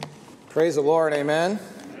Praise the Lord, amen.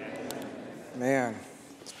 Man,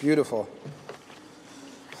 it's beautiful.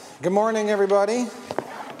 Good morning, everybody.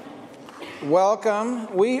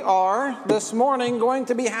 Welcome. We are, this morning, going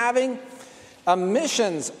to be having a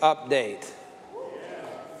missions update.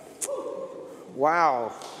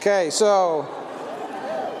 Wow. Okay, so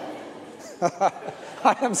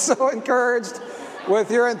I am so encouraged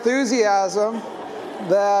with your enthusiasm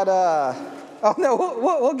that, oh no,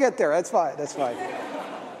 we'll get there. That's fine.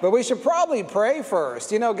 But we should probably pray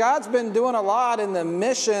first. You know, God's been doing a lot in the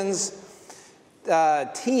missions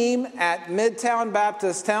team at Midtown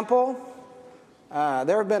Baptist Temple.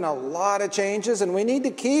 There have been a lot of changes, and we need to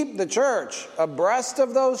keep the church abreast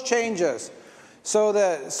of those changes so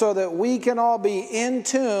that we can all be in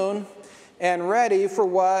tune and ready for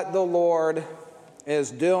what the Lord is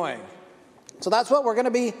doing. So that's what we're going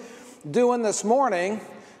to be doing this morning.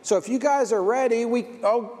 So if you guys are ready,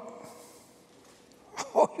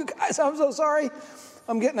 Oh, you guys, I'm so sorry.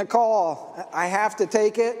 I'm getting a call. I have to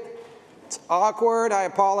take it. It's awkward. I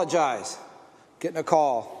apologize. Getting a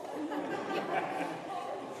call.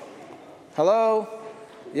 Hello?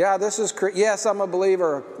 Yeah, this is Chris. Yes, I'm a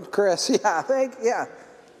believer. Chris, yeah. Sorry,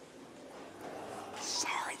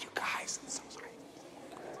 you guys. I'm so sorry.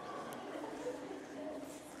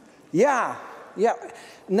 Yeah.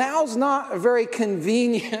 Now's not a very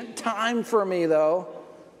convenient time for me, though.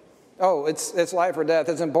 Oh, it's life or death.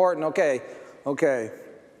 It's important. Okay.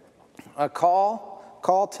 A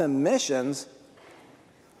call to missions.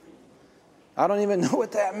 I don't even know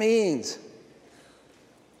what that means.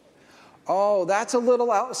 Oh, that's a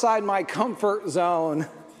little outside my comfort zone.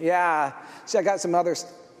 Yeah. See, I got some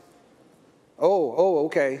others.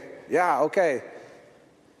 Okay. Yeah, okay.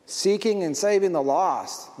 Seeking and saving the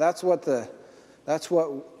lost.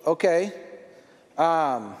 Okay.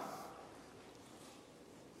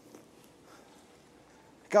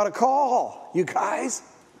 Got a call, you guys.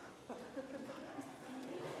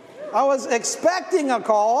 I was expecting a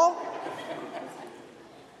call.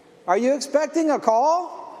 Are you expecting a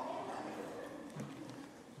call?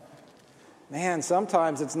 Man,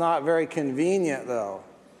 sometimes it's not very convenient, though.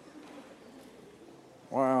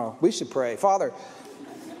 Wow, we should pray. Father,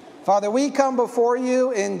 we come before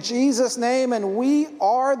you in Jesus' name, and we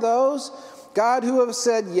are those, God, who have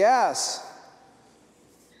said yes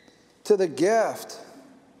to the gift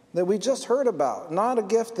that we just heard about. Not a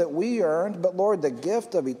gift that we earned, but Lord, the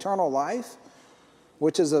gift of eternal life,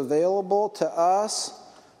 which is available to us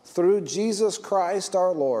through Jesus Christ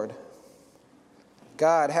our Lord.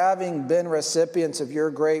 God, having been recipients of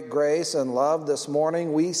your great grace and love this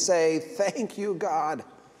morning, we say thank you, God.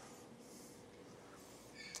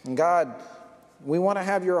 And God, we want to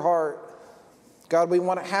have your heart. God, we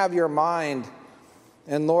want to have your mind.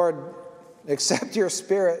 And Lord, accept your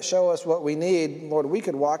Spirit, show us what we need. Lord, we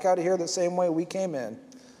could walk out of here the same way we came in.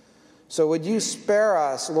 So would you spare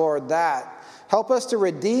us, Lord, that. Help us to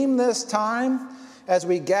redeem this time as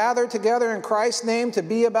we gather together in Christ's name to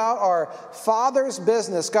be about our Father's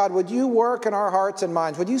business. God, would you work in our hearts and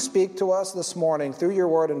minds? Would you speak to us this morning through your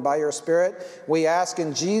word and by your Spirit? We ask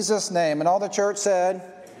in Jesus' name. And all the church said,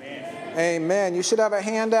 Amen. Amen. You should have a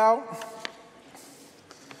handout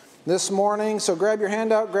this morning. So grab your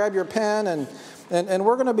handout, grab your pen, and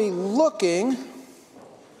we're going to be looking.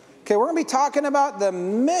 Okay, we're going to be talking about the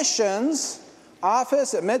missions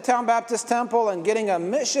office at Midtown Baptist Temple and getting a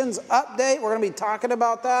missions update. We're going to be talking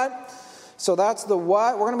about that. So that's the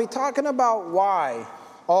what. We're going to be talking about why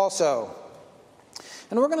also.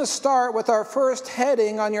 And we're going to start with our first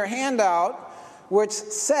heading on your handout, which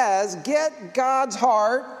says, Get God's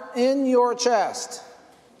heart in your chest.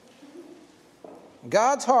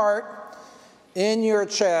 God's heart in your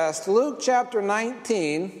chest. Luke chapter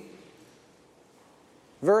 19,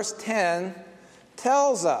 verse 10,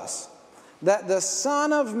 tells us that the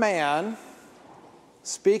Son of Man,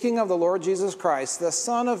 speaking of the Lord Jesus Christ, the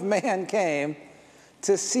Son of Man came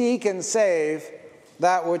to seek and save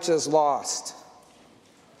that which is lost.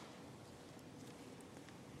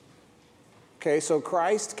 Okay, so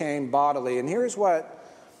Christ came bodily, and here's what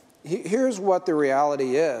the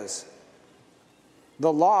reality is.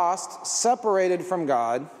 The lost, separated from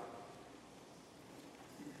God,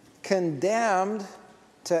 condemned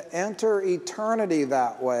to enter eternity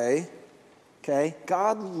that way. Okay,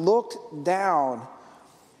 God looked down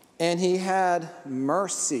and he had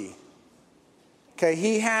mercy. Okay,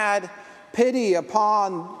 he had pity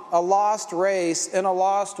upon a lost race in a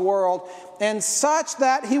lost world, and such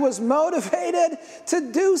that he was motivated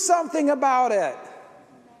to do something about it.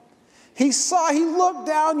 He looked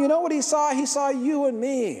down, you know what he saw? He saw you and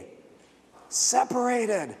me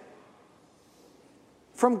separated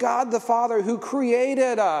from God the Father, who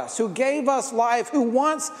created us, who gave us life, who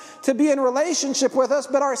wants to be in relationship with us,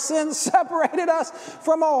 but our sins separated us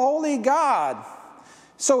from a holy God.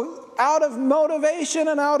 So out of motivation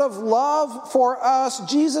and out of love for us,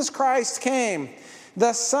 Jesus Christ came,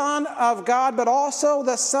 the Son of God, but also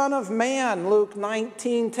the Son of Man. Luke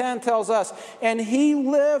 19:10 tells us, and he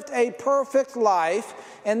lived a perfect life,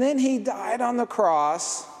 and then he died on the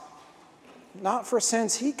cross, not for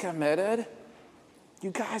sins he committed, you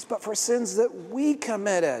guys, but for sins that we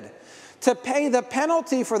committed, to pay the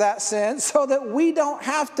penalty for that sin so that we don't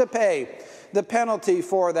have to pay the penalty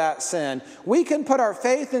for that sin. We can put our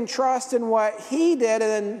faith and trust in what he did,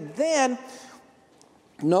 and then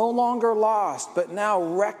no longer lost, but now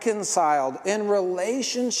reconciled in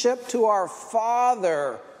relationship to our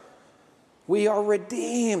Father. We are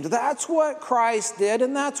redeemed. That's what Christ did,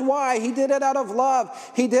 and that's why he did it out of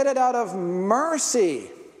love. He did it out of mercy.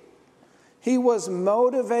 He was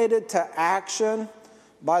motivated to action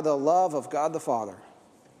by the love of God the Father.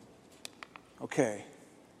 Okay.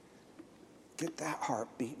 Get that heart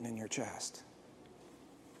beating in your chest.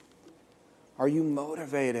 Are you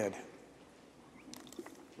motivated?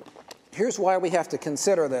 Here's why we have to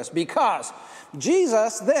consider this. Because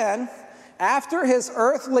Jesus then, after his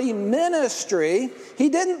earthly ministry, he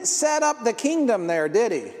didn't set up the kingdom there,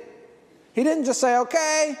 did he? He didn't just say,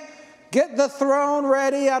 okay, get the throne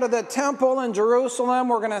ready out of the temple in Jerusalem.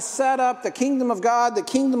 We're going to set up the kingdom of God, the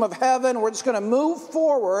kingdom of heaven. We're just going to move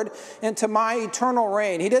forward into my eternal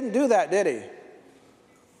reign. He didn't do that, did he?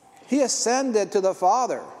 He ascended to the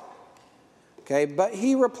Father. Okay, but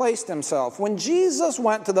he replaced himself. When Jesus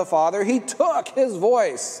went to the Father, he took his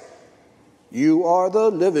voice. You are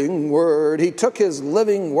the living word. He took his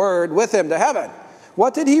living word with him to heaven.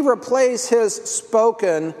 What did he replace his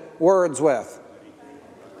spoken words with?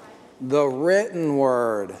 The written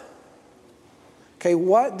word. Okay,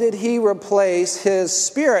 what did he replace his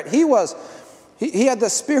spirit? He had the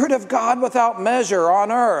Spirit of God without measure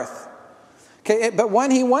on earth. Okay, but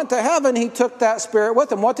when he went to heaven, he took that Spirit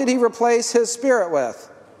with him. What did he replace his Spirit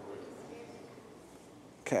with?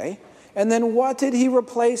 Okay, and then what did he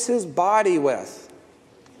replace his body with?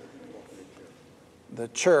 The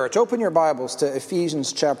church. Open your Bibles to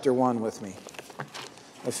Ephesians chapter 1 with me.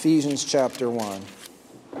 Ephesians chapter 1.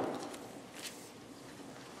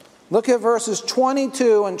 Look at verses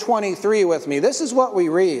 22 and 23 with me. This is what we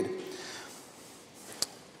read.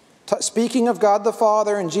 Speaking of God the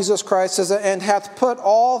Father and Jesus Christ, says, and hath put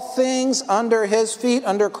all things under his feet,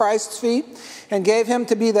 under Christ's feet, and gave him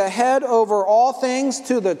to be the head over all things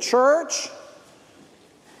to the church,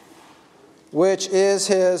 which is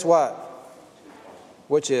his what?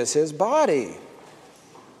 Which is his body.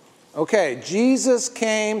 Okay, Jesus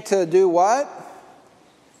came to do what?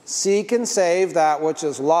 Seek and save that which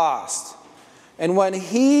is lost. And when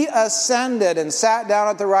he ascended and sat down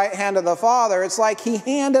at the right hand of the Father, it's like he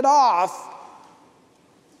handed off.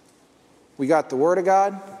 We got the Word of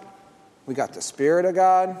God. We got the Spirit of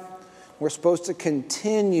God. We're supposed to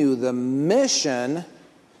continue the mission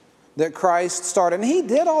that Christ started. And he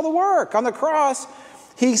did all the work. On the cross,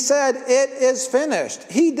 he said, it is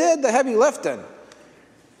finished. He did the heavy lifting.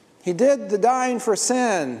 He did the dying for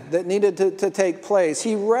sin that needed to take place.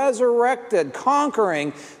 He resurrected,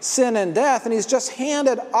 conquering sin and death, and he's just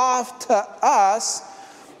handed off to us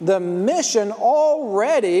the mission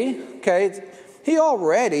already. Okay, he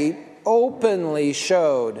already openly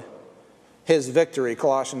showed his victory,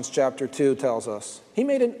 Colossians chapter 2 tells us. He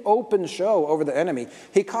made an open show over the enemy.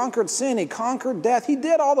 He conquered sin, he conquered death. He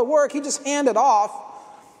did all the work. He just handed off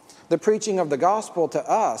the preaching of the gospel to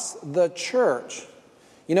us, the church.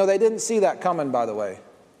 You know, they didn't see that coming, by the way.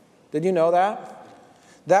 Did you know that?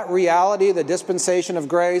 That reality, the dispensation of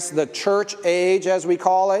grace, the church age, as we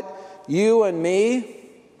call it, you and me,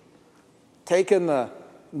 taking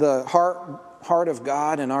the heart of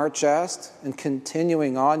God in our chest and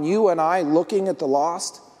continuing on, you and I looking at the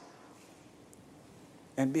lost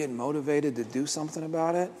and being motivated to do something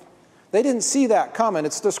about it. They didn't see that coming.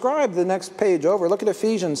 It's described the next page over. Look at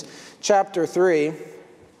Ephesians chapter 3.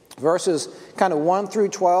 Verses kind of 1 through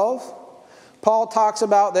 12. Paul talks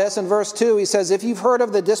about this in verse 2. He says, if you've heard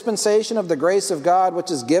of the dispensation of the grace of God,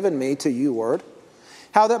 which is given me to you, word,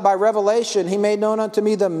 how that by revelation he made known unto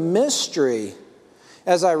me the mystery,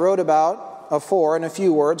 as I wrote about afore in a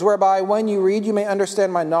few words, whereby when you read you may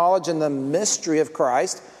understand my knowledge in the mystery of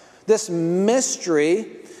Christ. This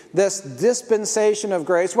mystery, this dispensation of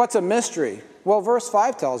grace, what's a mystery? Well, verse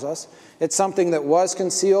 5 tells us it's something that was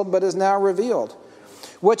concealed but is now revealed,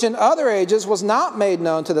 which in other ages was not made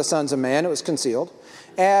known to the sons of man, it was concealed,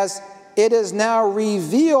 as it is now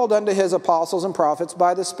revealed unto his apostles and prophets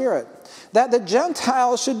by the Spirit, that the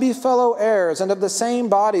Gentiles should be fellow heirs and of the same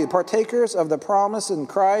body, partakers of the promise in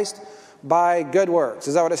Christ by good works.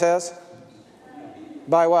 Is that what it says?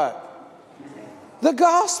 By what? The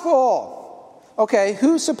gospel. Okay,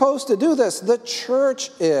 who's supposed to do this? The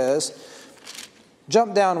church is.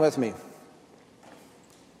 Jump down with me.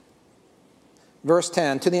 Verse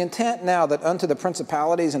 10, to the intent now that unto the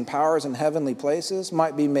principalities and powers in heavenly places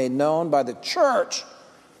might be made known by the church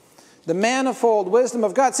the manifold wisdom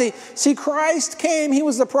of God. See, Christ came, he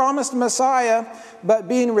was the promised Messiah, but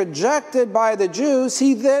being rejected by the Jews,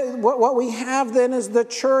 what we have then is the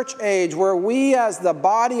church age, where we as the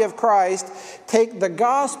body of Christ take the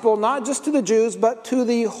gospel not just to the Jews, but to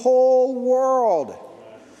the whole world.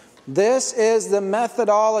 This is the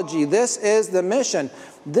methodology. This is the mission.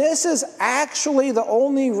 This is actually the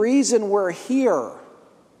only reason we're here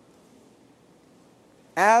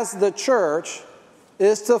as the church,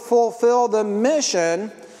 is to fulfill the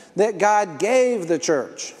mission that God gave the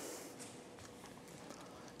church.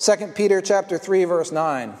 2 Peter chapter 3, verse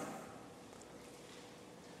 9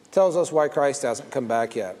 tells us why Christ hasn't come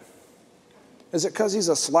back yet. Is it because he's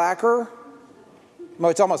a slacker? Well,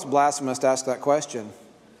 it's almost blasphemous to ask that question.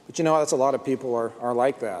 But you know, that's a lot of people are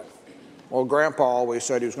like that. Well, Grandpa always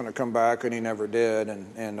said he was going to come back, and he never did,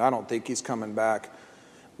 and I don't think he's coming back.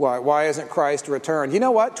 Why isn't Christ returned? You know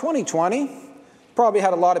what? 2020 probably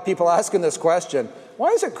had a lot of people asking this question.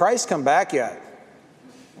 Why hasn't Christ come back yet?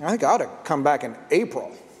 I think I ought to come back in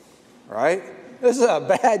April, right? This is a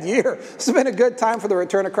bad year. This has been a good time for the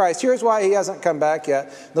return of Christ. Here's why he hasn't come back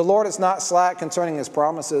yet. The Lord is not slack concerning his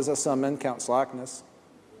promises, as some men count slackness,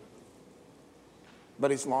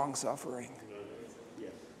 but he's long-suffering,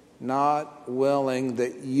 not willing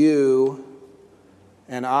that you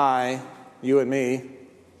and I, you and me,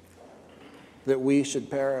 that we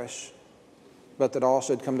should perish, but that all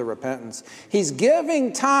should come to repentance. He's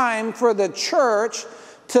giving time for the church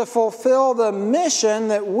to fulfill the mission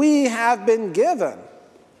that we have been given.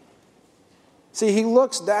 See, he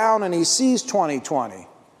looks down and he sees 2020.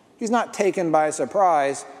 He's not taken by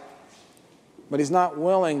surprise, but he's not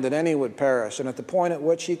willing that any would perish. And at the point at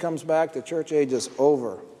which he comes back, the church age is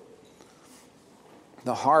over.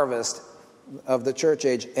 The harvest of the church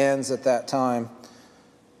age ends at that time.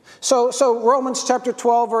 So Romans chapter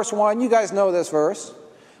 12, verse 1, you guys know this verse.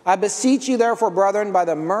 I beseech you, therefore, brethren, by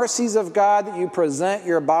the mercies of God, that you present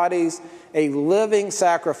your bodies a living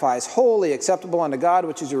sacrifice, holy, acceptable unto God,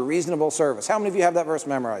 which is your reasonable service. How many of you have that verse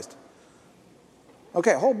memorized?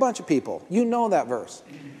 Okay, a whole bunch of people. You know that verse.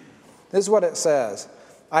 This is what it says.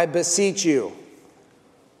 I beseech you.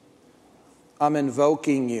 I'm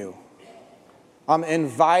invoking you. I'm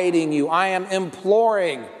inviting you. I am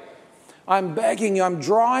imploring. I'm begging you. I'm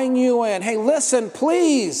drawing you in. Hey, listen,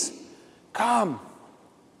 please. Come.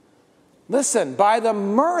 Listen, by the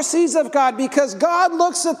mercies of God, because God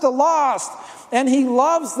looks at the lost and he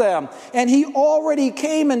loves them and he already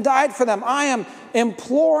came and died for them. I am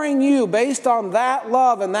imploring you, based on that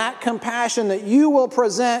love and that compassion, that you will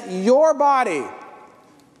present your bodies,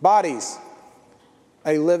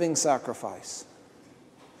 a living sacrifice.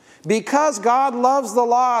 Because God loves the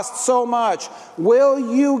lost so much,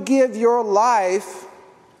 will you give your life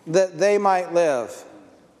that they might live?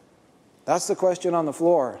 That's the question on the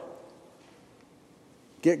floor.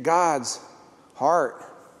 Get God's heart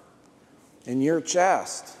in your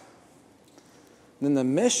chest. Then the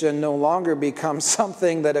mission no longer becomes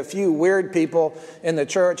something that a few weird people in the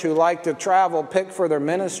church who like to travel pick for their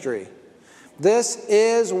ministry. This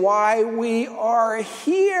is why we are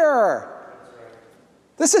here.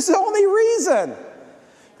 This is the only reason.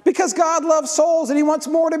 Because God loves souls and he wants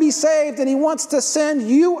more to be saved, and he wants to send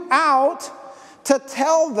you out to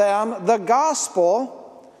tell them the gospel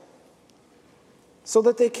so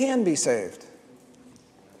that they can be saved.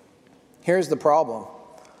 Here's the problem.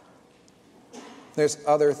 There's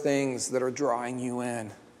other things that are drawing you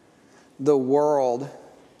in. The world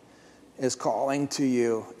is calling to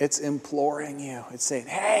you. It's imploring you. It's saying,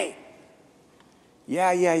 hey,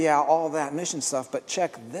 yeah, all that mission stuff, but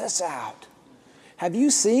check this out. Have you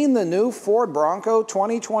seen the new Ford Bronco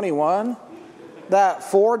 2021? That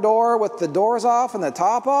four-door with the doors off and the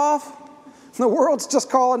top off? The world's just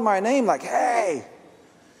calling my name like, hey,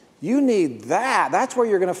 you need that. That's where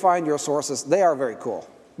you're going to find your sources. They are very cool.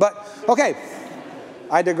 But, okay,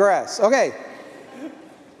 I digress. Okay,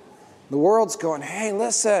 the world's going, hey,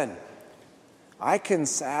 listen, I can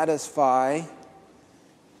satisfy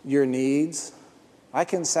your needs. I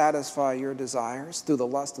can satisfy your desires through the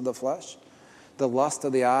lust of the flesh, the lust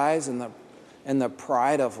of the eyes, and the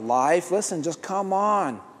pride of life. Listen, just come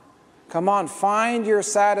on. Come on, find your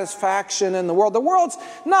satisfaction in the world. The world's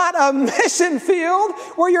not a mission field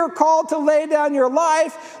where you're called to lay down your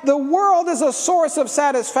life. The world is a source of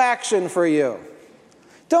satisfaction for you.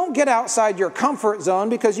 Don't get outside your comfort zone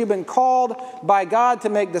because you've been called by God to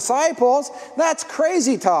make disciples. That's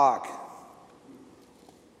crazy talk.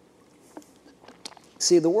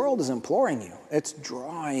 See, the world is imploring you. It's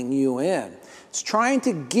drawing you in. It's trying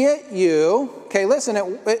to get you. Okay, listen,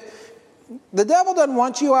 the devil doesn't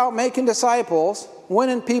want you out making disciples,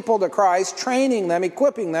 winning people to Christ, training them,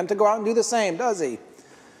 equipping them to go out and do the same, does he?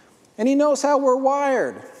 And he knows how we're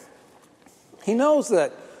wired. He knows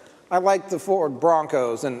that I like the Ford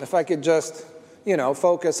Broncos, and if I could just,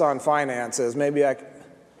 focus on finances, maybe I'm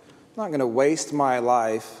not going to waste my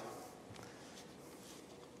life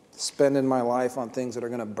spending my life on things that are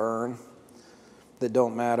going to burn, that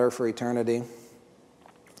don't matter for eternity.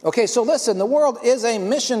 Okay, so listen, the world is a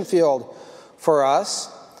mission field for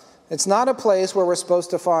us. It's not a place where we're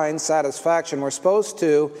supposed to find satisfaction. We're supposed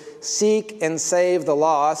to seek and save the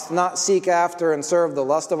lost, not seek after and serve the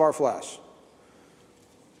lust of our flesh.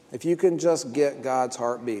 If you can just get God's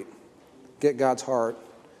heartbeat, get God's heart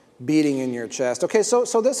beating in your chest. Okay, so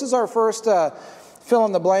this is our first fill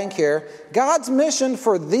in the blank here. God's mission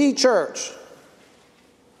for the church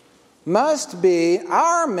must be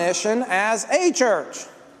our mission as a church.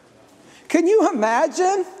 Can you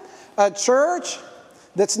imagine a church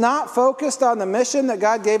that's not focused on the mission that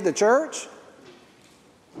God gave the church?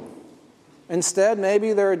 Instead,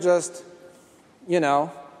 maybe they're just,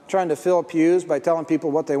 trying to fill pews by telling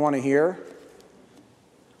people what they want to hear.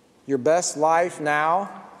 Your best life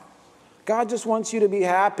now. God just wants you to be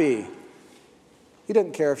happy. He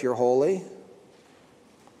doesn't care if you're holy.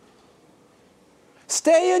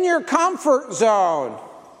 Stay in your comfort zone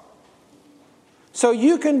so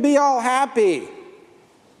you can be all happy.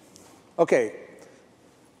 Okay,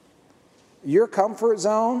 your comfort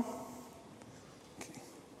zone,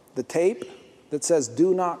 the tape that says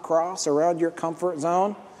do not cross around your comfort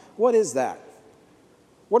zone, what is that?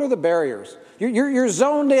 What are the barriers? You're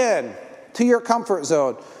zoned in to your comfort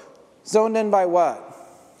zone. Zoned in by what?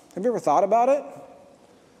 Have you ever thought about it?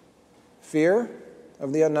 Fear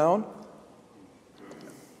of the unknown?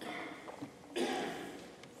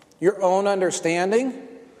 Your own understanding?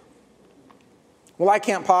 Well, I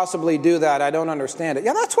can't possibly do that. I don't understand it.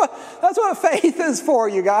 Yeah, that's what faith is for,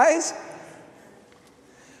 you guys.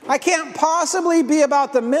 I can't possibly be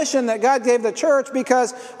about the mission that God gave the church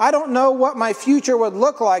because I don't know what my future would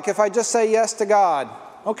look like if I just say yes to God.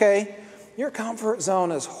 Okay, your comfort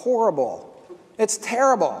zone is horrible. It's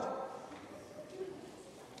terrible.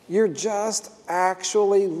 You're just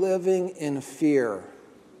actually living in fear.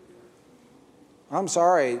 I'm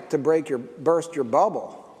sorry to burst your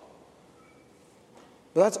bubble.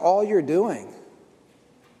 But that's all you're doing.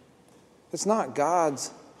 It's not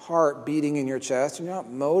God's heart beating in your chest. You're not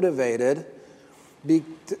motivated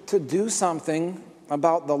to do something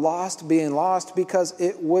about the lost being lost because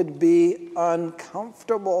it would be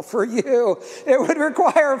uncomfortable for you. It would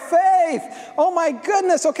require faith. Oh my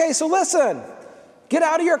goodness. Okay, so listen. Get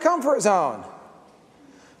out of your comfort zone.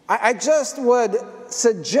 I just would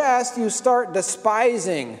suggest you start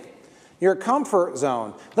despising your comfort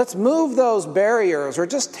zone. Let's move those barriers or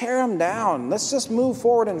just tear them down. Let's just move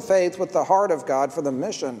forward in faith with the heart of God for the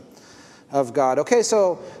mission of God. Okay,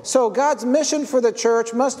 so God's mission for the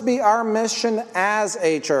church must be our mission as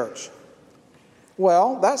a church.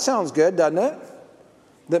 Well, that sounds good, doesn't it?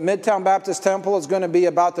 That Midtown Baptist Temple is going to be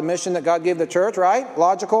about the mission that God gave the church, right?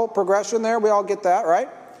 Logical progression there. We all get that, right?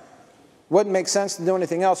 Wouldn't make sense to do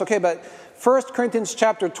anything else. Okay, but 1 Corinthians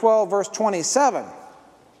chapter 12, verse 27.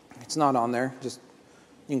 It's not on there. Just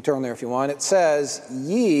you can turn there if you want. It says,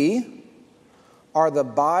 "Ye are the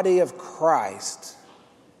body of Christ."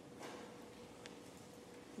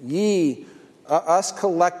 Ye, us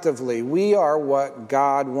collectively, we are what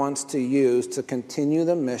God wants to use to continue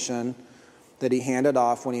the mission that he handed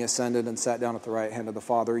off when he ascended and sat down at the right hand of the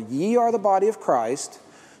Father. Ye are the body of Christ.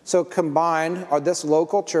 So combined, this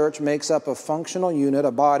local church makes up a functional unit,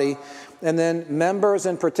 a body, and then members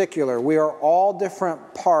in particular. We are all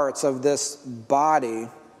different parts of this body.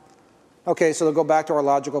 Okay, so we'll go back to our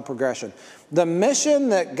logical progression. The mission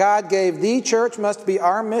that God gave the church must be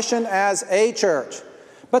our mission as a church.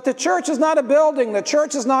 But the church is not a building. The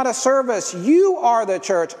church is not a service. You are the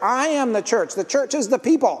church. I am the church. The church is the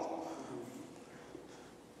people.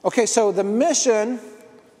 Okay, so the mission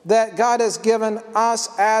that God has given us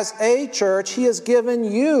as a church, he has given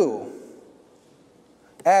you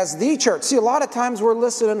as the church. See, a lot of times we're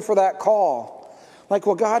listening for that call. Like,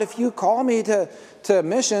 well, God, if you call me to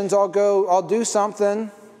missions, I'll do something.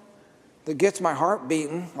 that gets my heart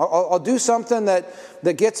beating. I'll do something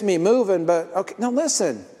that gets me moving, but okay, now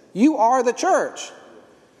listen, you are the church.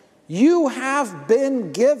 You have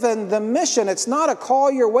been given the mission. It's not a call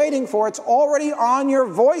you're waiting for. It's already on your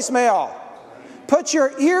voicemail. Put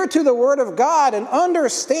your ear to the Word of God and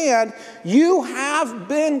understand you have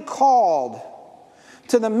been called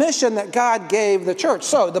to the mission that God gave the church.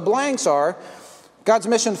 So the blanks are, God's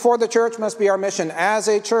mission for the church must be our mission as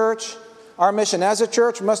a church. Our mission as a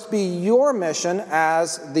church must be your mission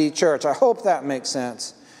as the church. I hope that makes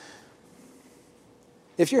sense.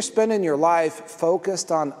 If you're spending your life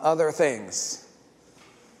focused on other things,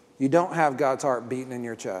 you don't have God's heart beating in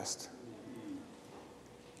your chest.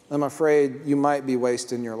 I'm afraid you might be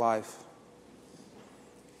wasting your life.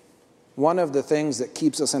 One of the things that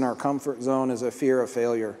keeps us in our comfort zone is a fear of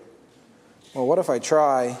failure. Well, what if I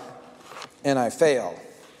try and I fail?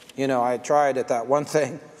 I tried at that one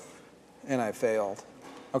thing and I failed.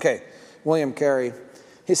 Okay, William Carey,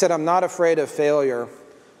 he said, I'm not afraid of failure.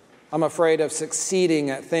 I'm afraid of succeeding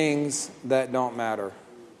at things that don't matter.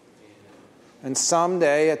 And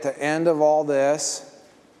someday at the end of all this,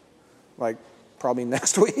 like probably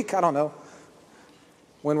next week, I don't know,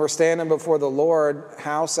 when we're standing before the Lord,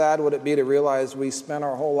 how sad would it be to realize we spent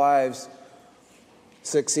our whole lives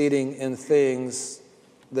succeeding in things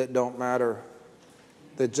that don't matter,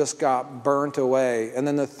 that just got burnt away. And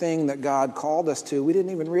then the thing that God called us to, we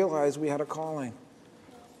didn't even realize we had a calling.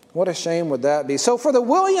 What a shame would that be? So for the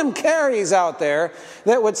William Careys out there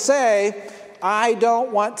that would say, I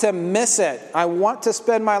don't want to miss it. I want to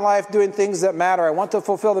spend my life doing things that matter. I want to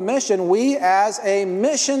fulfill the mission. We as a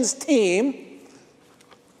missions team,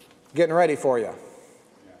 getting ready for you.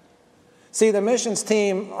 See, the missions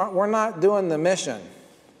team, we're not doing the mission.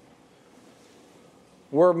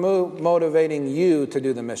 We're motivating you to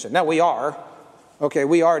do the mission. Now, we are. Okay,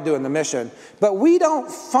 we are doing the mission. But we don't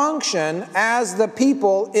function as the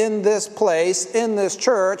people in this place, in this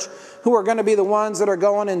church, who are going to be the ones that are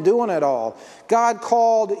going and doing it all. God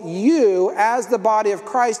called you as the body of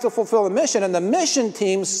Christ to fulfill the mission. And the mission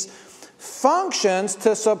team's functions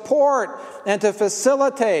to support and to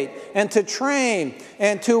facilitate and to train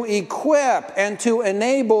and to equip and to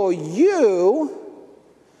enable you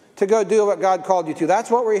to go do what God called you to.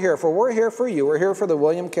 That's what we're here for. We're here for you. We're here for the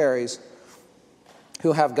William Careys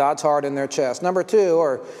who have God's heart in their chest. Number 2,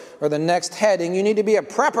 or the next heading, you need to be a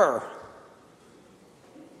prepper.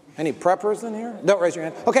 Any preppers in here? Don't raise your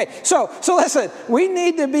hand. Okay, so listen, we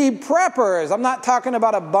need to be preppers. I'm not talking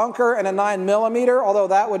about a bunker and a 9mm, although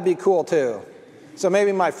that would be cool too. So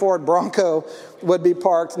maybe my Ford Bronco would be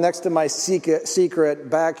parked next to my secret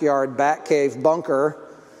backyard, bat cave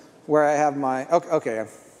bunker where I have my... Okay.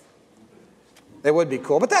 It would be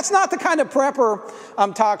cool. But that's not the kind of prepper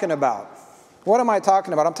I'm talking about. What am I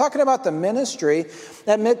talking about? I'm talking about the ministry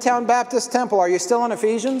at Midtown Baptist Temple. Are you still in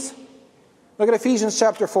Ephesians? Look at Ephesians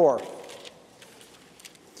chapter 4.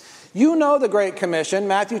 You know the Great Commission,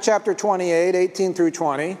 Matthew chapter 28, 18 through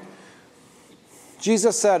 20.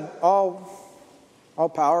 Jesus said, all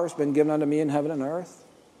power has been given unto me in heaven and earth.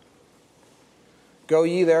 Go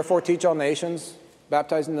ye therefore, teach all nations,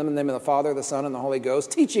 baptizing them in the name of the Father, the Son, and the Holy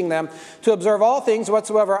Ghost, teaching them to observe all things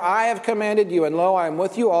whatsoever I have commanded you. And lo, I am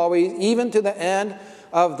with you always, even to the end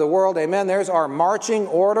of the world. Amen. There's our marching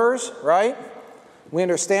orders, right? We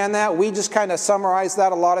understand that. We just kind of summarize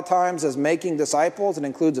that a lot of times as making disciples. It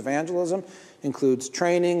includes evangelism, includes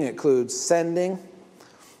training, it includes sending.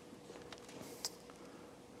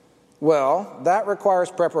 Well, that requires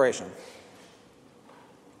preparation.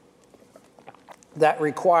 That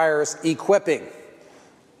requires equipping.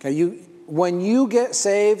 Okay, when you get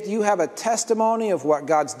saved, you have a testimony of what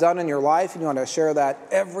God's done in your life, and you want to share that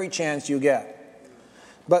every chance you get.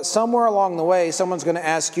 But somewhere along the way, someone's going to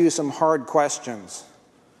ask you some hard questions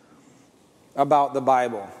about the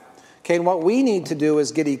Bible. Okay, and what we need to do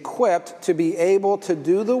is get equipped to be able to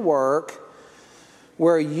do the work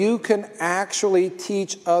where you can actually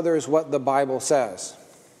teach others what the Bible says.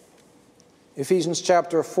 Ephesians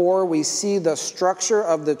chapter 4, we see the structure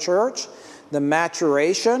of the church, the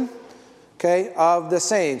maturation, okay, of the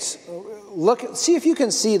saints. See if you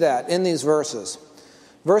can see that in these verses.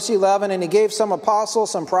 Verse 11, and he gave some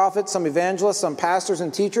apostles, some prophets, some evangelists, some pastors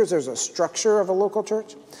and teachers. There's a structure of a local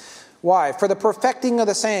church. Why? For the perfecting of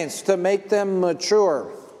the saints, to make them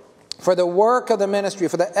mature. For the work of the ministry,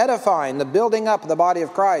 for the edifying, the building up of the body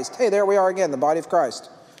of Christ. Hey, there we are again, the body of Christ.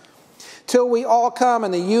 Till we all come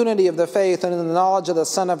in the unity of the faith and in the knowledge of the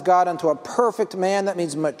Son of God unto a perfect man, that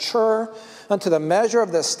means mature, unto the measure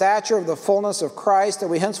of the stature of the fullness of Christ, that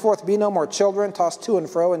we henceforth be no more children, tossed to and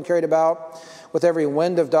fro and carried about with every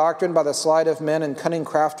wind of doctrine by the sleight of men and cunning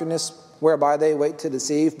craftiness whereby they wait to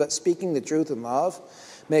deceive, but speaking the truth in love,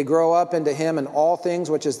 may grow up into him in all things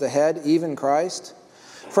which is the head, even Christ,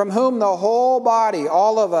 from whom the whole body,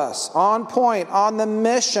 all of us, on point, on the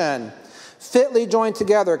mission, fitly joined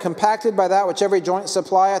together, compacted by that which every joint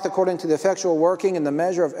supplieth, according to the effectual working in the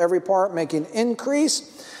measure of every part, making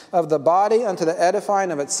increase of the body unto the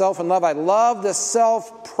edifying of itself in love. I love the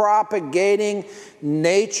self-propagating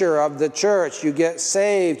nature of the church. You get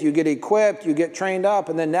saved, you get equipped, you get trained up,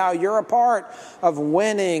 and then now you're a part of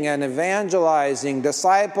winning and evangelizing,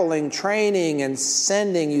 discipling, training, and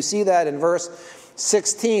sending. You see that in verse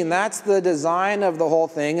 16. That's the design of the whole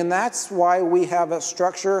thing, and that's why we have a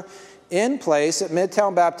structure in place at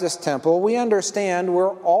Midtown Baptist Temple. We understand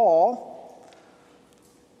we're all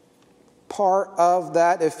part of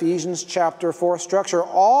that Ephesians chapter 4 structure.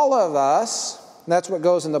 All of us, that's what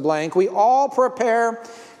goes in the blank, we all prepare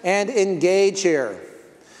and engage here.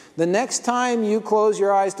 The next time you close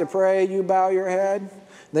your eyes to pray, you bow your head.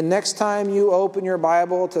 The next time you open your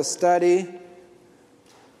Bible to study,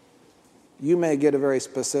 you may get a very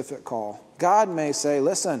specific call. God may say,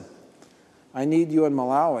 listen, I need you in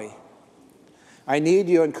Malawi. I need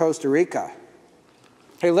you in Costa Rica.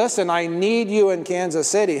 Hey, listen, I need you in Kansas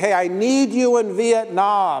City. Hey, I need you in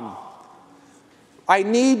Vietnam. I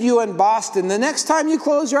need you in Boston. The next time you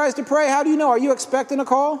close your eyes to pray, how do you know? Are you expecting a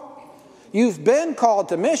call? You've been called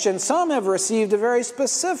to mission. Some have received a very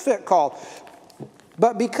specific call.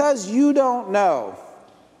 But because you don't know,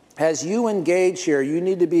 as you engage here, you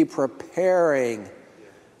need to be preparing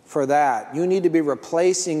for that. You need to be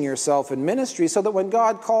replacing yourself in ministry so that when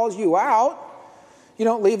God calls you out, you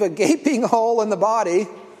don't leave a gaping hole in the body,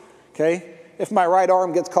 okay? If my right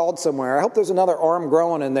arm gets called somewhere, I hope there's another arm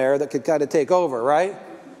growing in there that could kind of take over, right?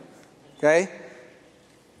 Okay?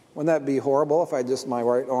 Wouldn't that be horrible if my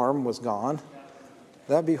right arm was gone?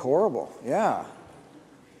 That'd be horrible, yeah.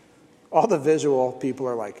 All the visual people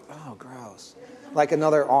are like, oh, gross. Like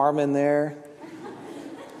another arm in there.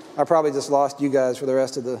 I probably just lost you guys for the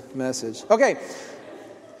rest of the message. Okay.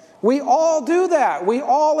 We all do that. We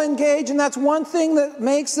all engage, and that's one thing that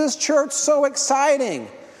makes this church so exciting.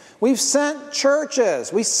 We've sent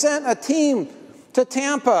churches. We sent a team to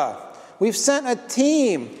Tampa. We've sent a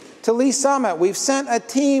team to Lee Summit. We've sent a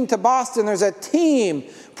team to Boston. There's a team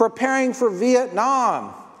preparing for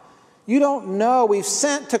Vietnam. You don't know. We've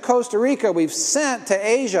sent to Costa Rica. We've sent to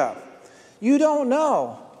Asia. You don't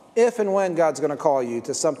know if and when God's going to call you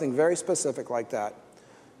to something very specific like that.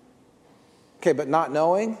 Okay, but not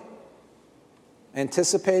knowing,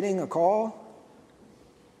 anticipating a call,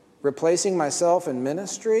 replacing myself in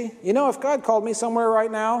ministry. You know, if God called me somewhere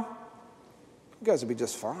right now, you guys would be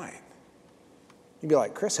just fine. You'd be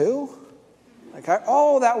like, Chris, who? Like,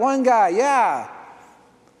 oh, that one guy, yeah.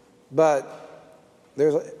 But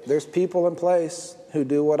there's people in place who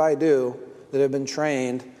do what I do that have been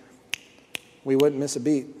trained. We wouldn't miss a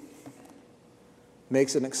beat.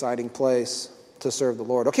 Makes an exciting place to serve the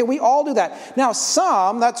Lord. Okay, we all do that. Now,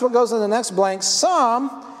 some, that's what goes in the next blank,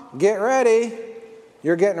 some, get ready.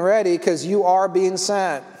 You're getting ready because you are being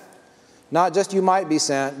sent. Not just you might be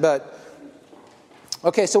sent, but,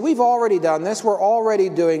 okay, so we've already done this. We're already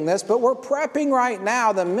doing this, but we're prepping right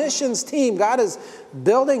now. The missions team, God is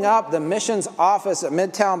building up the missions office at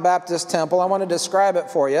Midtown Baptist Temple. I want to describe it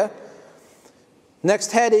for you.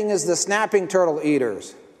 Next heading is the snapping turtle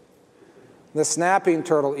eaters. The snapping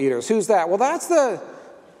turtle eaters. Who's that? Well, that's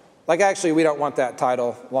actually, we don't want that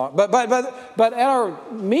title long. But at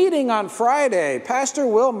our meeting on Friday, Pastor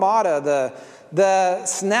Will Mata, the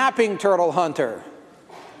snapping turtle hunter.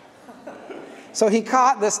 So he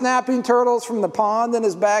caught the snapping turtles from the pond in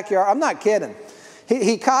his backyard. I'm not kidding.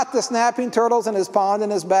 He caught the snapping turtles in his pond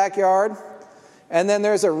in his backyard. And then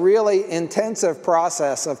there's a really intensive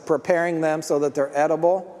process of preparing them so that they're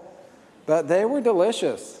edible. But they were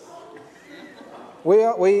delicious.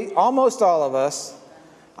 We almost all of us,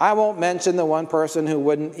 I won't mention the one person who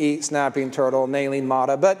wouldn't eat snapping turtle, Naileen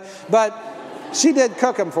Mata, but she did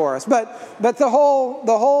cook them for us. But the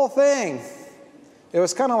whole thing, it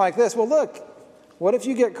was kind of like this. Well, look, what if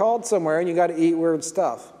you get called somewhere and you got to eat weird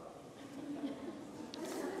stuff?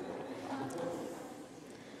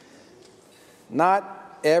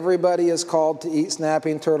 Not everybody is called to eat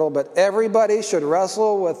snapping turtle, but everybody should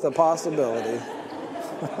wrestle with the possibility.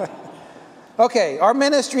 Okay, our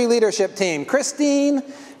ministry leadership team. Christine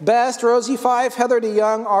Best, Rosie Fife, Heather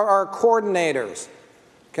DeYoung are our coordinators.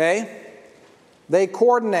 Okay? They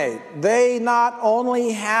coordinate. They not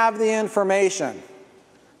only have the information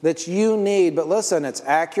that you need, but listen, it's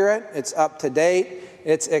accurate, it's up to date,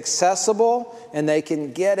 it's accessible, and they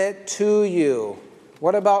can get it to you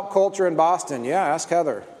What about culture in Boston? Yeah, ask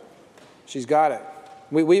Heather. She's got it.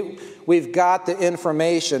 We've got the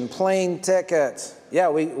information, plane tickets. Yeah,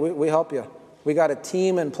 we help you. We got a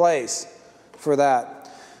team in place for that.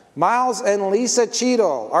 Miles and Lisa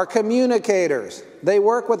Cheadle are communicators. They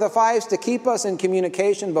work with the Fives to keep us in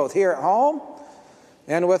communication both here at home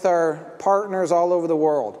and with our partners all over the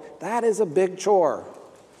world. That is a big chore.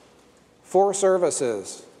 4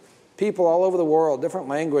 services, people all over the world, different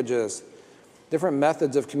languages, different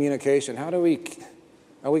methods of communication. How do we...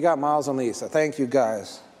 Oh, we got Miles and Lisa. Thank you,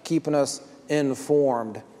 guys, keeping us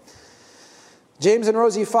informed. James and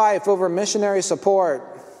Rosie Fife over missionary support.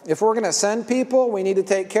 If we're going to send people, we need to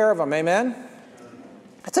take care of them. Amen?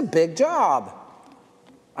 That's a big job.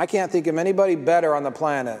 I can't think of anybody better on the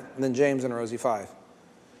planet than James and Rosie Fife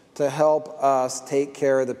to help us take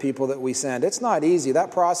care of the people that we send. It's not easy.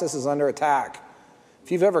 That process is under attack.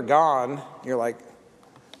 If you've ever gone, you're like,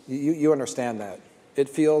 you understand that. It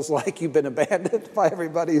feels like you've been abandoned by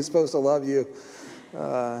everybody who's supposed to love you.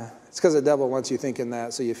 It's because the devil wants you thinking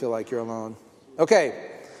that, so you feel like you're alone. Okay,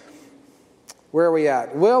 where are we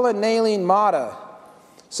at? Will and Naileen Mata.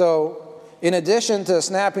 So, in addition to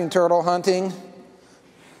snapping turtle hunting,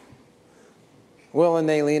 Will and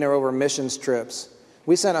Naileen are over missions trips.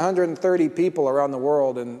 We sent 130 people around the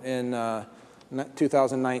world in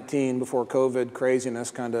 2019 before COVID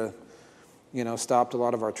craziness kind of stopped a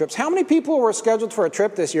lot of our trips. How many people were scheduled for a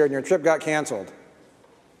trip this year and your trip got canceled?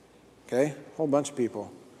 Okay, a whole bunch of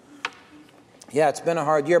people. Yeah, it's been a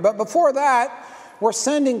hard year. But before that, we're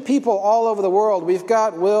sending people all over the world. We've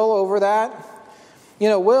got Will over that.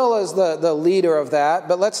 Will is the leader of that.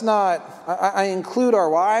 But let's not, I include our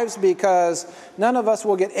wives because none of us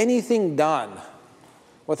will get anything done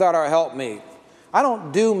without our helpmeet. I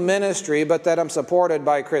don't do ministry, but that I'm supported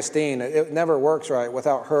by Christine. It never works right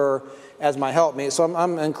without her as my helpmeet, so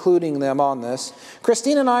I'm including them on this.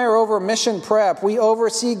 Christine and I are over mission prep. We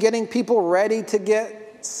oversee getting people ready to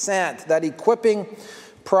get sent, that equipping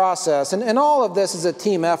process. And all of this is a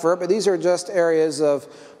team effort, but these are just areas of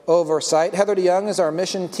oversight. Heather DeYoung is our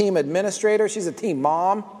mission team administrator. She's a team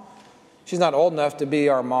mom. She's not old enough to be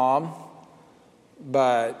our mom,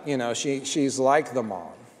 but, she's like the mom.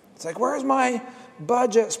 It's like, where's my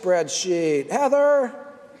budget spreadsheet? Heather,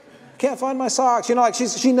 can't find my socks.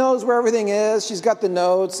 She knows where everything is. She's got the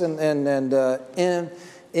notes and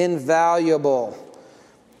invaluable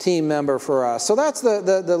team member for us. So that's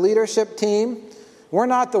the leadership team. We're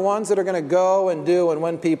not the ones that are going to go and do and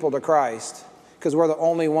win people to Christ because we're the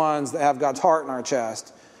only ones that have God's heart in our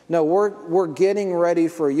chest. No, we're getting ready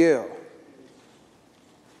for you.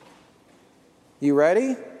 You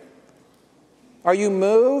ready? Are you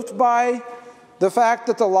moved by the fact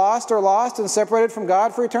that the lost are lost and separated from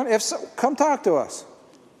God for eternity? If so, come talk to us.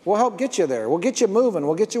 We'll help get you there. We'll get you moving.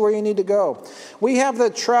 We'll get you where you need to go. We have the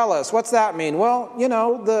trellis. What's that mean? Well,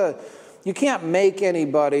 you can't make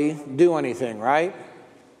anybody do anything, right?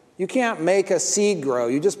 You can't make a seed grow.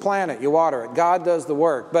 You just plant it. You water it. God does the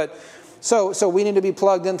work. But so we need to be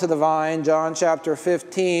plugged into the vine, John chapter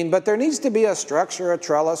 15. But there needs to be a structure, a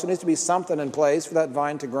trellis. There needs to be something in place for that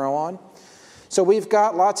vine to grow on. So we've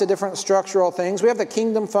got lots of different structural things. We have the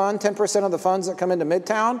Kingdom Fund, 10% of the funds that come into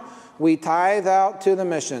Midtown. We tithe out to the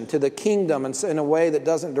mission, to the kingdom, in a way that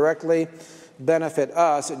doesn't directly benefit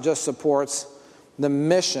us. It just supports the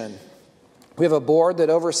mission. We have a board that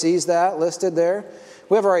oversees that, listed there.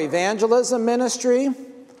 We have our evangelism ministry.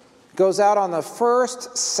 It goes out on the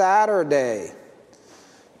first Saturday.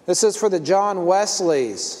 This is for the John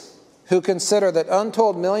Wesleys, who consider that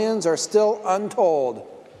untold millions are still untold.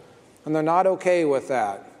 And they're not okay with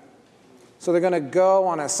that. So they're going to go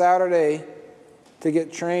on a Saturday to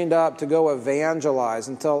get trained up to go evangelize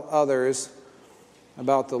and tell others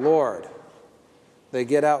about the Lord. They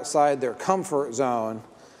get outside their comfort zone.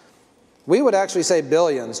 We would actually say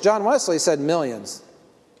billions. John Wesley said millions.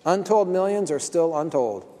 Untold millions are still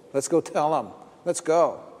untold. Let's go tell them. Let's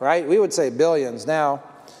go, right? We would say billions now.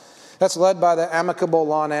 That's led by the Amicable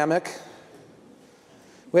Lawn Amic.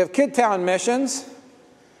 We have Kidtown Missions.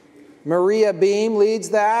 Maria Beam leads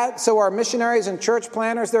that. So our missionaries and church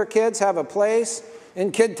planners, their kids have a place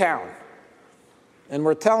in Kidtown. And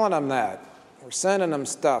we're telling them that. We're sending them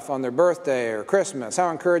stuff on their birthday or Christmas. How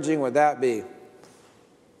encouraging would that be?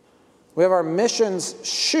 We have our missions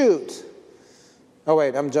shoot. Oh,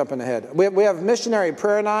 wait, I'm jumping ahead. We have missionary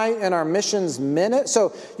prayer night and our missions minute.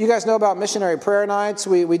 So you guys know about missionary prayer nights.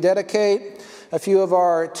 We dedicate a few of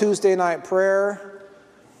our Tuesday night prayer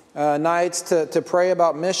nights to pray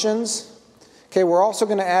about missions. Okay, we're also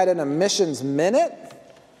going to add in a missions minute.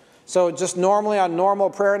 So just normally on normal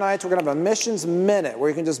prayer nights, we're going to have a missions minute where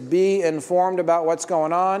you can just be informed about what's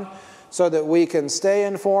going on. so that we can stay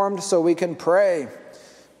informed, so we can pray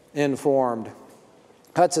informed.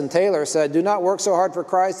 Hudson Taylor said, "Do not work so hard for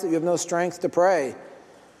Christ that you have no strength to pray,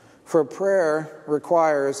 for prayer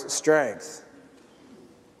requires strength."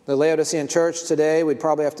 The Laodicean church today, we'd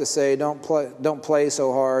probably have to say, don't play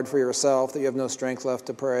so hard for yourself that you have no strength left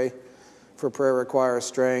to pray, for prayer requires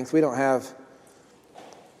strength. We don't have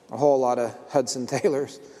a whole lot of Hudson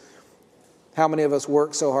Taylors. How many of us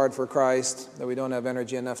work so hard for Christ that we don't have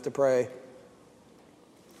energy enough to pray?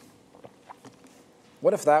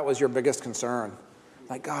 What if that was your biggest concern?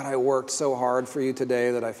 Like, God, I worked so hard for you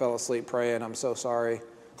today that I fell asleep praying. I'm so sorry.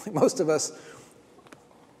 Like most of us,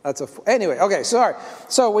 anyway, okay, sorry.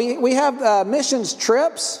 So we have missions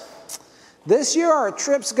trips. This year our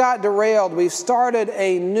trips got derailed. We've started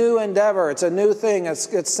a new endeavor. It's a new thing.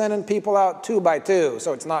 It's sending people out 2 by 2,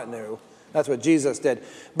 so it's not new. That's what Jesus did.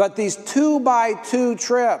 But these 2 by 2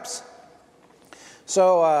 trips.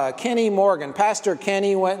 So Kenny Morgan, Pastor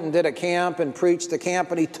Kenny went and did a camp and preached a camp,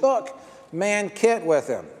 and he took Man Kit with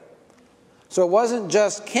him. So it wasn't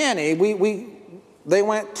just Kenny. They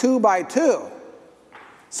went 2 by 2.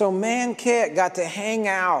 So Man Kit got to hang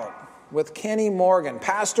out with Kenny Morgan,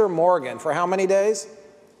 Pastor Morgan, for how many days?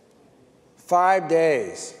 5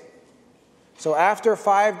 days. So after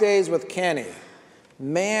 5 days with Kenny,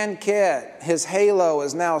 Man Kit, his halo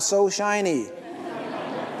is now so shiny.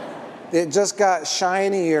 It just got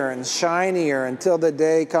shinier and shinier until the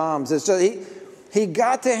day comes. It's just, he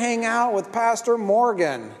got to hang out with Pastor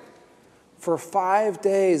Morgan for 5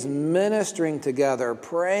 days, ministering together,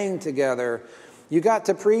 praying together. You got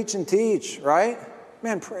to preach and teach, right?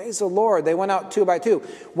 Man, praise the Lord. They went out 2 by 2.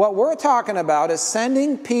 What we're talking about is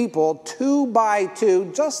sending people 2 by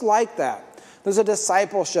 2, just like that. There's a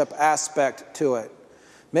discipleship aspect to it.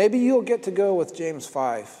 Maybe you'll get to go with James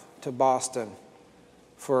Fife to Boston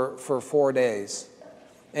for 4 days.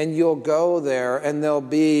 And you'll go there, and there'll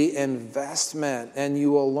be investment, and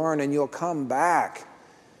you will learn, and you'll come back,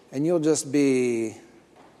 and you'll just be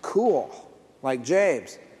cool, like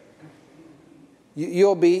James.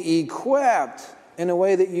 You'll be equipped in a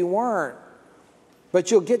way that you weren't.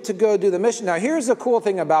 But you'll get to go do the mission. Now, here's the cool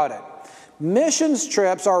thing about it. Missions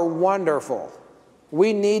trips are wonderful.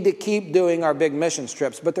 We need to keep doing our big missions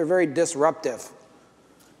trips, but they're very disruptive.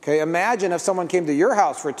 Okay, imagine if someone came to your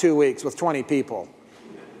house for 2 weeks with 20 people,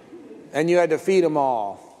 and you had to feed them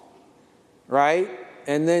all, right?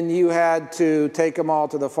 And then you had to take them all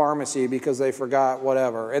to the pharmacy because they forgot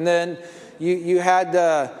whatever. And then you had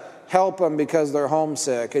to help them because they're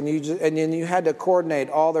homesick. And then you had to coordinate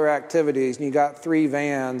all their activities, and you got 3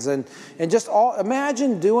 vans. And just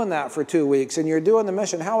imagine doing that for 2 weeks, and you're doing the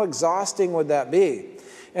mission. How exhausting would that be?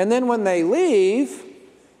 And then when they leave,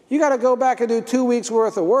 you got to go back and do 2 weeks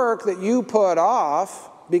worth of work that you put off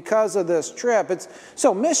because of this trip.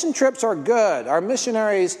 So mission trips are good. Our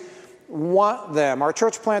missionaries want them. Our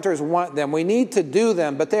church planters want them. We need to do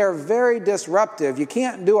them, but they are very disruptive. You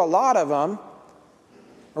can't do a lot of them,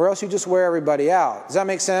 or else you just wear everybody out. Does that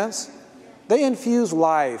make sense? They infuse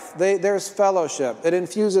life. There's fellowship. It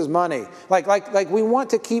infuses money. Like we want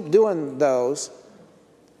to keep doing those,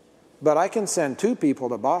 but I can send 2 people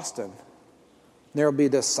to Boston. There will be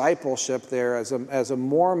discipleship there as a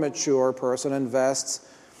more mature person invests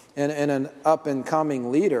in an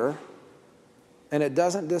up-and-coming leader, and it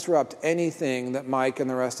doesn't disrupt anything that Mike and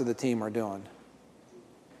the rest of the team are doing.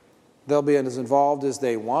 They'll be as involved as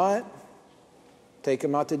they want. Take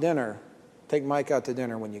them out to dinner. Take Mike out to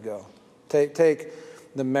dinner when you go. Take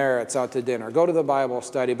the Merritts out to dinner. Go to the Bible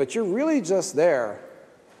study, but you're really just there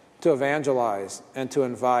to evangelize and to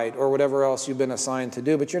invite or whatever else you've been assigned to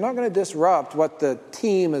do, but you're not going to disrupt what the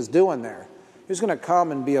team is doing there. You're just going to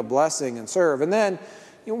come and be a blessing and serve. And then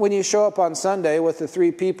when you show up on Sunday with the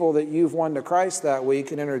 3 people that you've won to Christ that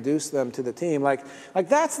week and introduce them to the team, like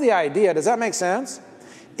that's the idea. Does that make sense?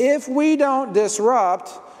 If we don't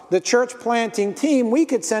disrupt the church planting team, we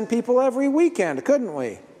could send people every weekend, couldn't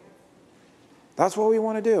we? That's what we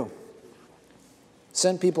want to do.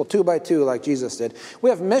 Send people 2 by 2 like Jesus did. We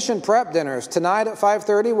have mission prep dinners. Tonight at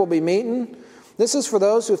 5:30 we'll be meeting. This is for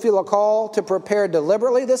those who feel a call to prepare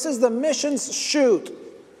deliberately. This is the missions shoot.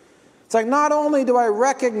 It's like, not only do I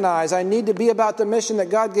recognize I need to be about the mission that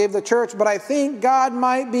God gave the church, but I think God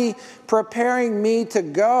might be preparing me to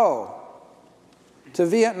go to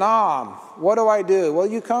Vietnam. What do I do? Well,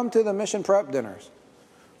 you come to the mission prep dinners.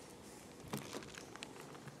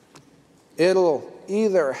 It'll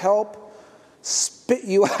either help spit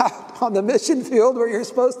you out on the mission field where you're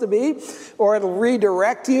supposed to be, or it'll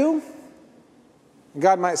redirect you.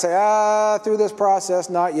 God might say, through this process,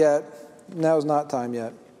 not yet. Now's not time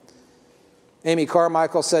yet. Amy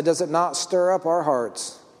Carmichael said, does it not stir up our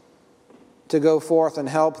hearts to go forth and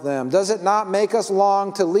help them? Does it not make us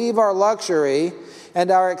long to leave our luxury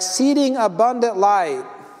and our exceeding abundant light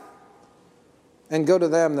and go to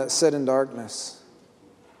them that sit in darkness?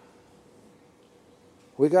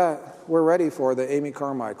 We're ready for the Amy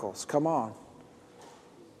Carmichaels. Come on.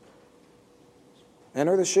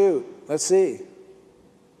 Enter the chute. Let's see.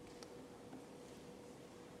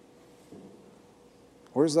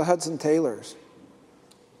 Where's the Hudson Taylors?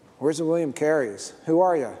 Where's the William Careys? Who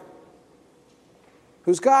are you?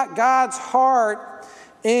 Who's got God's heart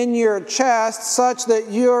in your chest such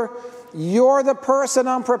that you're the person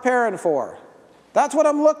I'm preparing for? That's what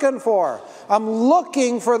I'm looking for. I'm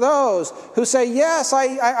looking for those who say, yes,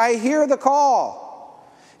 I hear the call.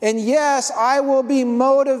 And yes, I will be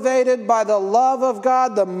motivated by the love of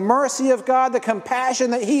God, the mercy of God, the compassion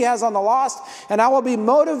that He has on the lost, and I will be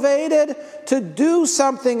motivated to do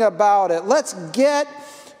something about it. Let's get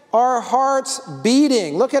our hearts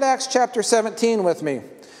beating. Look at Acts chapter 17 with me.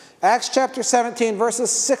 Acts chapter 17, verses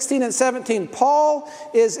 16 and 17. Paul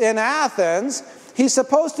is in Athens. He's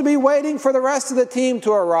supposed to be waiting for the rest of the team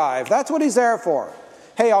to arrive. That's what he's there for.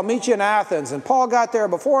 Hey, I'll meet you in Athens. And Paul got there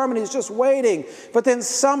before him, and he's just waiting. But then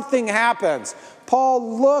something happens.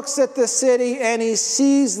 Paul looks at the city, and he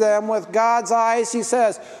sees them with God's eyes. He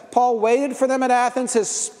says, Paul waited for them at Athens. His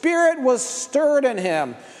spirit was stirred in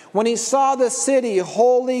him when he saw the city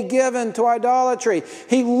wholly given to idolatry.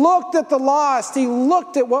 He looked at the lost. He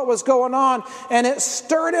looked at what was going on, and it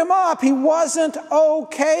stirred him up. He wasn't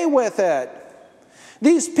okay with it.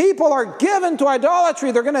 These people are given to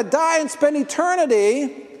idolatry. They're going to die and spend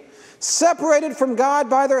eternity separated from God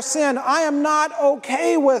by their sin. I am not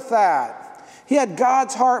okay with that. He had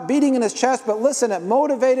God's heart beating in his chest, but listen, it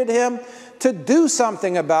motivated him to do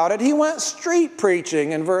something about it. He went street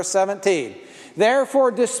preaching in verse 17. Therefore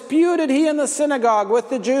disputed he in the synagogue with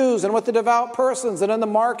the Jews and with the devout persons and in the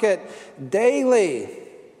market daily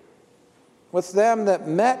with them that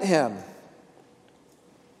met him.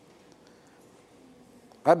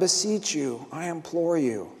 I beseech you, I implore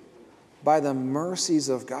you, by the mercies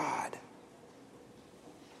of God,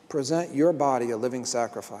 present your body a living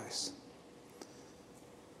sacrifice.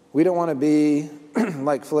 We don't want to be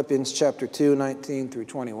like Philippians chapter 2, 19 through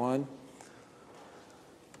 21.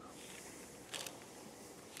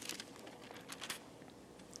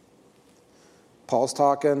 Paul's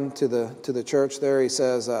talking to the church there. He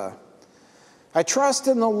says, I trust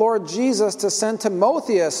in the Lord Jesus to send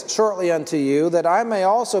Timotheus shortly unto you, that I may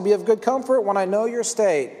also be of good comfort when I know your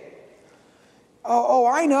state. Oh,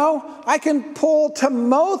 I know. I can pull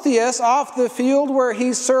Timotheus off the field where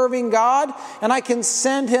he's serving God, and I can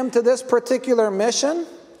send him to this particular mission.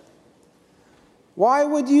 Why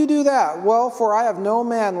would you do that? Well, for I have no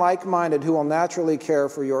man like-minded who will naturally care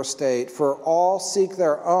for your state, for all seek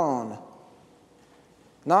their own,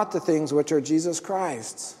 not the things which are Jesus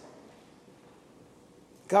Christ's.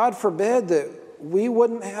 God forbid that we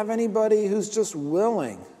wouldn't have anybody who's just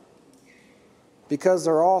willing, because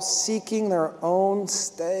they're all seeking their own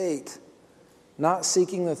state, not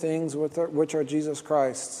seeking the things which are Jesus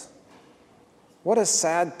Christ's. What a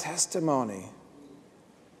sad testimony.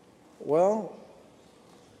 Well,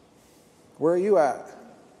 where are you at?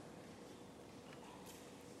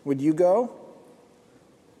 Would you go?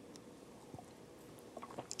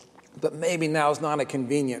 But maybe now's not a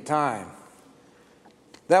convenient time.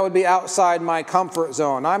 That would be outside my comfort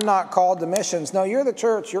zone. I'm not called to missions. No, you're the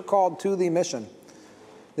church. You're called to the mission.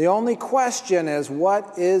 The only question is,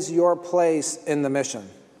 what is your place in the mission?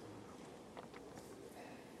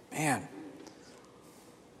 Man,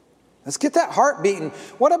 let's get that heart beating.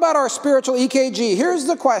 What about our spiritual EKG? Here's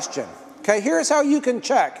the question. Okay, here's how you can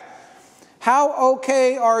check. How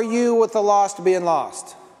okay are you with the lost being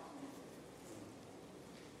lost?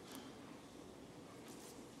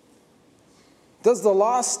 Does the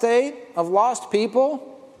lost state of lost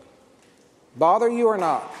people bother you or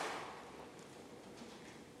not?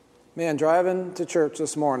 Man, driving to church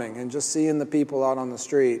this morning and just seeing the people out on the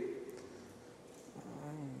street,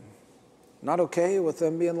 not okay with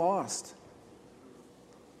them being lost.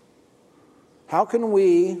 How can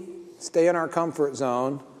we stay in our comfort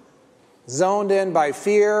zone, zoned in by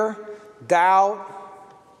fear, doubt,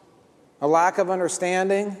 a lack of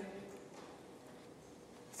understanding,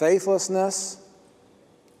 faithlessness,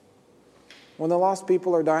 when the lost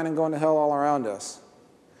people are dying and going to hell all around us?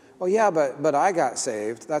 Well, yeah, but I got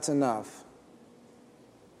saved. That's enough.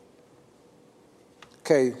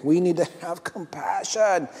 Okay, we need to have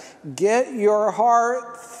compassion. Get your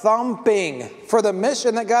heart thumping for the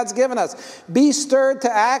mission that God's given us. Be stirred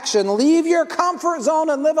to action. Leave your comfort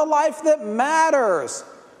zone and live a life that matters.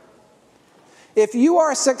 If you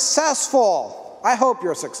are successful I hope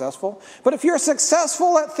you're successful. But if you're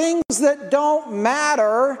successful at things that don't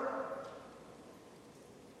matter,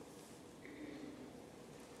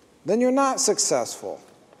 then you're not successful.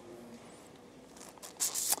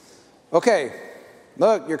 Okay,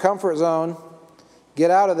 look, your comfort zone.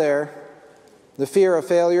 Get out of there. The fear of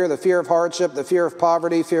failure, the fear of hardship, the fear of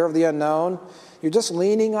poverty, fear of the unknown. You're just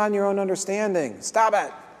leaning on your own understanding. Stop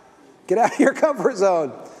it. Get out of your comfort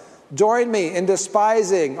zone. Join me in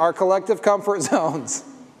despising our collective comfort zones.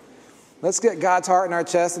 Let's get God's heart in our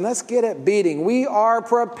chest and let's get it beating. We are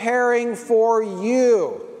preparing for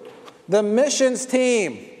you. The missions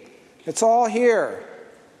team. It's all here.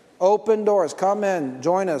 Open doors. Come in.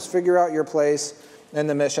 Join us. Figure out your place in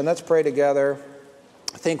the mission. Let's pray together.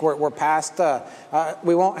 I think we're past.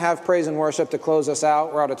 We won't have praise and worship to close us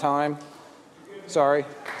out. We're out of time. Sorry.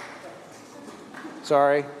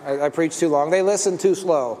 I preached too long. They listened too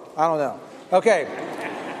slow. I don't know. Okay.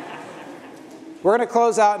 We're going to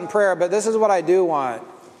close out in prayer, but this is what I do want.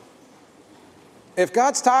 If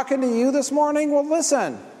God's talking to you this morning, well,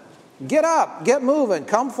 listen. Get up. Get moving.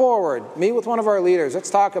 Come forward. Meet with one of our leaders. Let's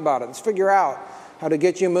talk about it. Let's figure out how to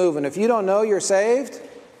get you moving. If you don't know you're saved,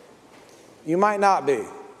 you might not be.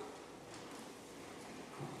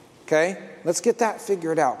 Okay? Let's get that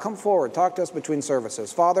figured out. Come forward. Talk to us between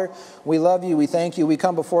services. Father, we love you. We thank you. We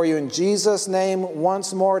come before you in Jesus' name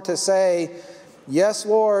once more to say, yes,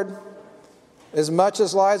 Lord, as much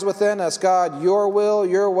as lies within us, God, your will,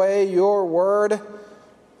 your way, your word.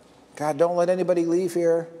 God, don't let anybody leave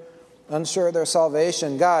here unsure of their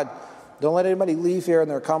salvation. God, don't let anybody leave here in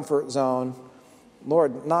their comfort zone,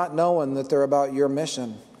 Lord, not knowing that they're about your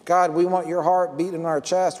mission. God, we want your heart beating in our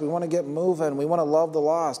chest. We want to get moving. We want to love the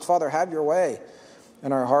lost. Father, have your way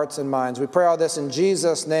in our hearts and minds. We pray all this in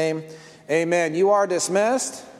Jesus' name. Amen. You are dismissed.